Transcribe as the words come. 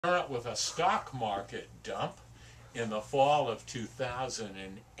With a stock market dump in the fall of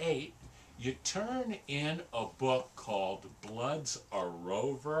 2008, you turn in a book called Blood's a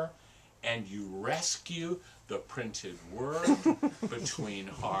Rover, and you rescue the printed word between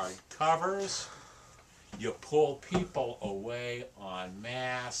hard covers. You pull people away en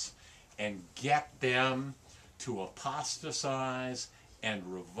masse and get them to apostatize and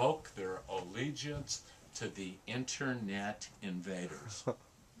revoke their allegiance to the internet invaders.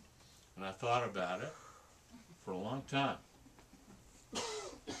 And I thought about it for a long time.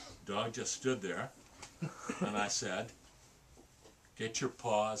 Dog just stood there, and I said, "Get your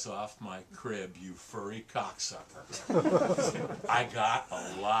paws off my crib, you furry cocksucker." I got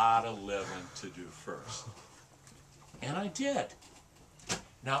a lot of living to do first. And I did.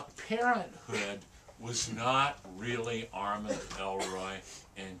 Now, parenthood was not really Armand Ellroy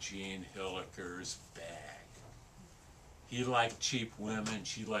and Jean Hilliker's bag. He liked cheap women,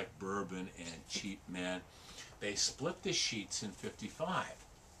 she liked bourbon and cheap men. They split the sheets in '55.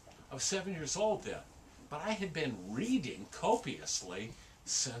 I was 7 years old then, but I had been reading copiously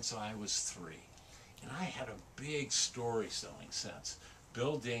since I was 3. And I had a big story-telling sense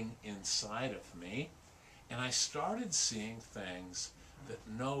building inside of me, and I started seeing things that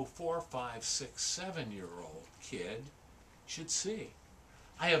no 4, 5, 6, 7-year-old kid should see.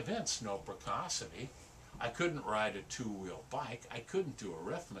 I evinced no precocity. I couldn't ride a 2-wheel bike. I couldn't do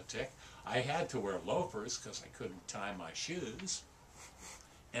arithmetic. I had to wear loafers because I couldn't tie my shoes.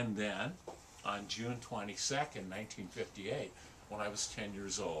 And then, on June 22nd, 1958, when I was 10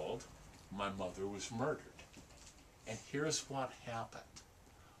 years old, my mother was murdered. And here's what happened.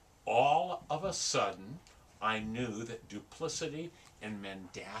 All of a sudden, I knew that duplicity and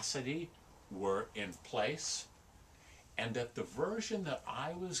mendacity were in place, and that the version that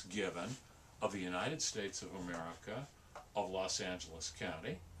I was given of the United States of America, of Los Angeles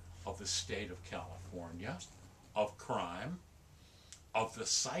County, of the state of California, of crime, of the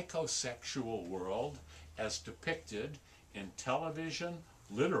psychosexual world as depicted in television,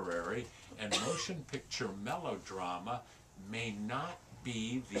 literary, and motion picture melodrama may not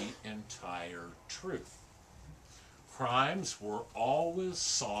be the entire truth. Crimes were always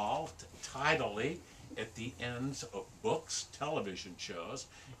solved tidily at the ends of books, television shows,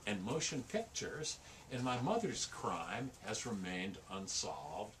 and motion pictures, and my mother's crime has remained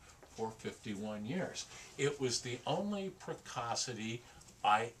unsolved for 51 years. It was the only precocity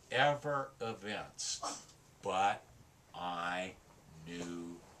I ever evinced, but I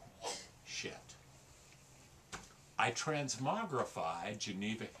knew shit. I transmogrified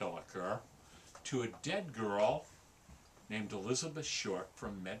Geneva Hilliker to a dead girl named Elizabeth Short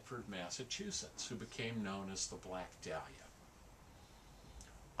from Medford, Massachusetts, who became known as the Black Dahlia.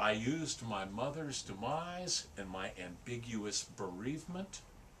 I used my mother's demise and my ambiguous bereavement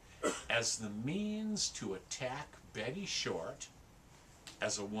as the means to attack Betty Short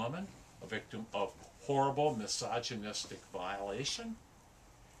as a woman, a victim of horrible misogynistic violation,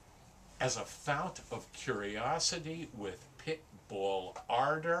 as a fount of curiosity with pit bull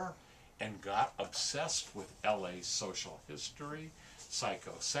ardor, and got obsessed with LA's social history,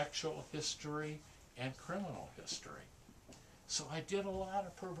 psychosexual history, and criminal history. So I did a lot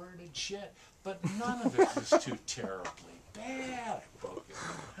of perverted shit, but none of it was too terribly bad. I broke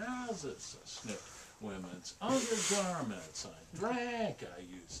into houses, I sniffed women's undergarments, I drank, I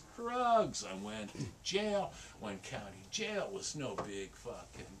used drugs, I went to jail when county jail was no big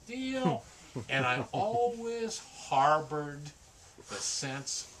fucking deal, and I always harbored the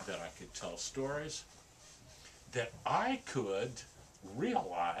sense that I could tell stories, that I could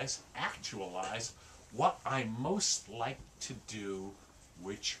realize, actualize what I most liked to do,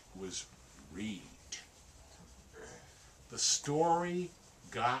 which was read. The story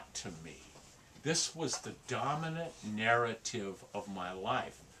got to me. This was the dominant narrative of my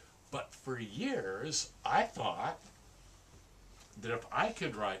life. But for years, I thought that if I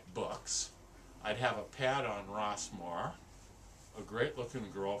could write books, I'd have a pad on Rossmore, a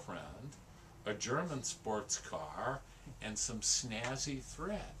great-looking girlfriend, a German sports car, and some snazzy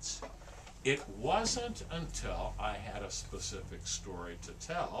threads. It wasn't until I had a specific story to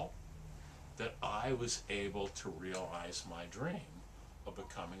tell that I was able to realize my dream of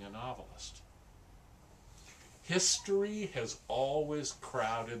becoming a novelist. History has always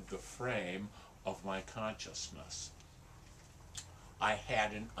crowded the frame of my consciousness. I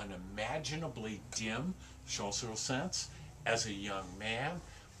had an unimaginably dim social sense as a young man,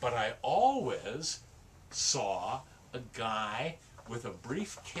 but I always saw a guy with a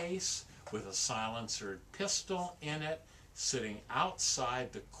briefcase with a silencered pistol in it sitting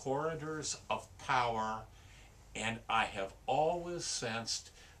outside the corridors of power, and I have always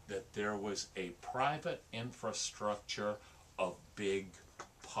sensed that there was a private infrastructure of big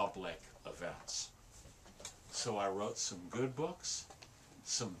public events. So I wrote some good books,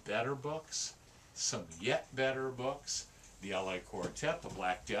 some better books, some yet better books, the LA Quartet, the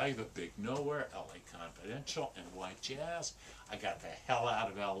Black Dahlia, the Big Nowhere, LA Confidential, and White Jazz. I got the hell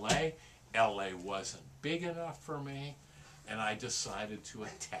out of LA. LA wasn't big enough for me, and I decided to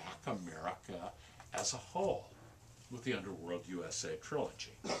attack America as a whole with the Underworld USA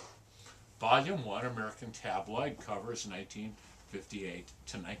trilogy. Volume 1, American Tabloid, covers 1958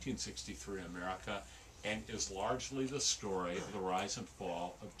 to 1963 America and is largely the story of the rise and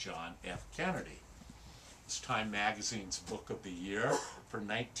fall of John F. Kennedy. It's Time Magazine's Book of the Year for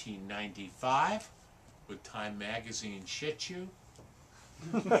 1995. Would Time Magazine shit you?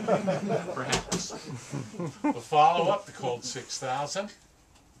 Perhaps. The follow-up, The Cold 6000,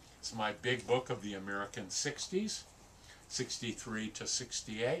 is my big book of the American 60s, 63 to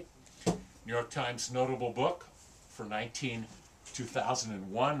 68. New York Times notable book for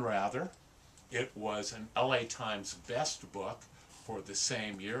 2001 rather. It was an LA Times best book for the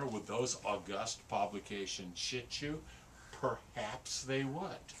same year. Would those august publications shit you? Perhaps they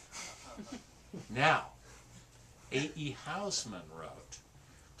would. Now, A.E. Housman wrote,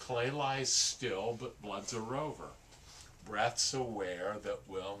 "Clay lies still, but blood's a rover. Breath's aware that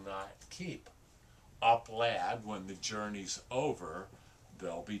will not keep. Up, lad, when the journey's over,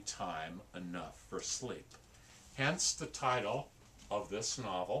 there'll be time enough for sleep." Hence the title of this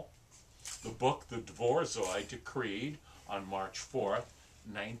novel, the book the Dvorzoi decreed on March 4th,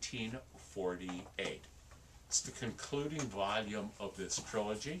 1948. It's the concluding volume of this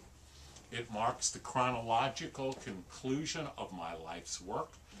trilogy. It marks the chronological conclusion of my life's work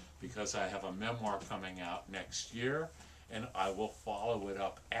because I have a memoir coming out next year, and I will follow it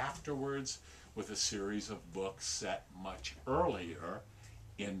up afterwards with a series of books set much earlier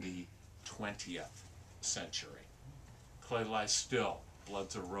in the 20th century. Clay lies still,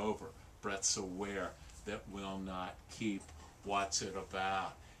 blood's a rover, breath's aware that will not keep. What's it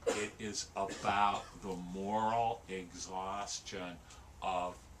about? It is about the moral exhaustion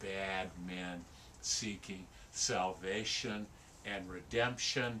of bad men seeking salvation and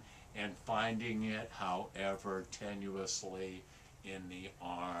redemption and finding it, however tenuously, in the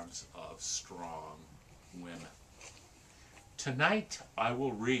arms of strong women. Tonight I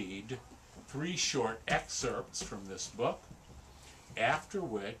will read 3 short excerpts from this book, after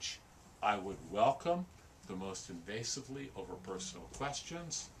which I would welcome the most invasively over personal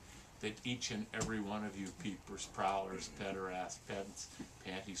questions that each and every one of you peepers, prowlers, pederast, pedants,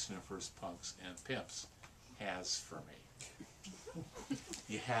 panty sniffers, punks, and pimps has for me.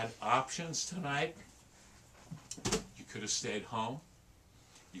 You had options tonight. You could have stayed home.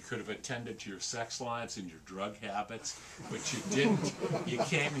 You could have attended to your sex lives and your drug habits, but you didn't. You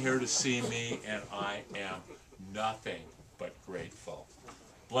came here to see me, and I am nothing but grateful.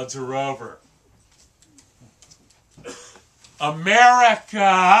 Blood's a rover.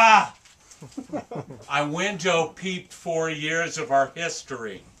 America! I window peeped 4 years of our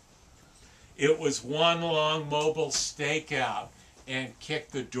history. It was one long mobile stakeout and kick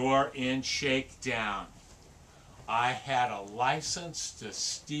the door in, shakedown. I had a license to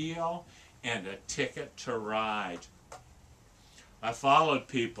steal and a ticket to ride. I followed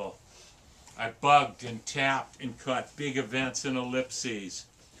people. I bugged and tapped and caught big events in ellipses.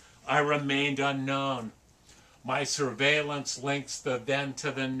 I remained unknown. My surveillance links the then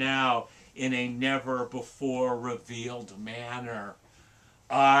to the now in a never-before revealed manner.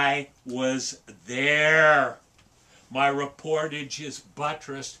 I was there. My reportage is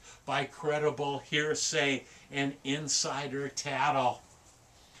buttressed by credible hearsay and insider tattle.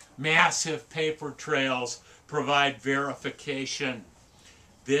 Massive paper trails provide verification.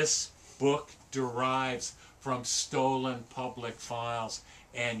 This book derives from stolen public files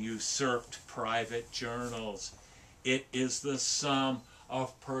and usurped private journals. It is the sum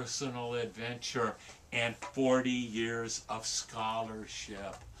of personal adventure and 40 years of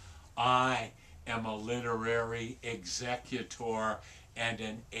scholarship. I am a literary executor and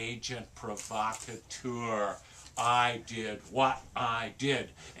an agent provocateur. I did what I did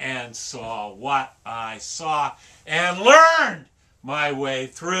and saw what I saw and learned my way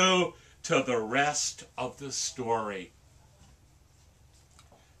through to the rest of the story.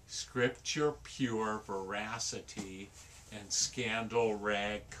 Scripture pure veracity and scandal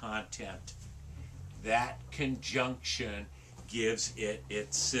rag content. That conjunction gives it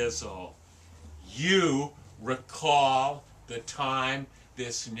its sizzle. You recall the time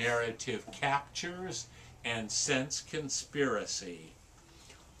this narrative captures and sense conspiracy.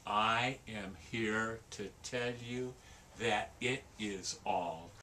 I am here to tell you that it is all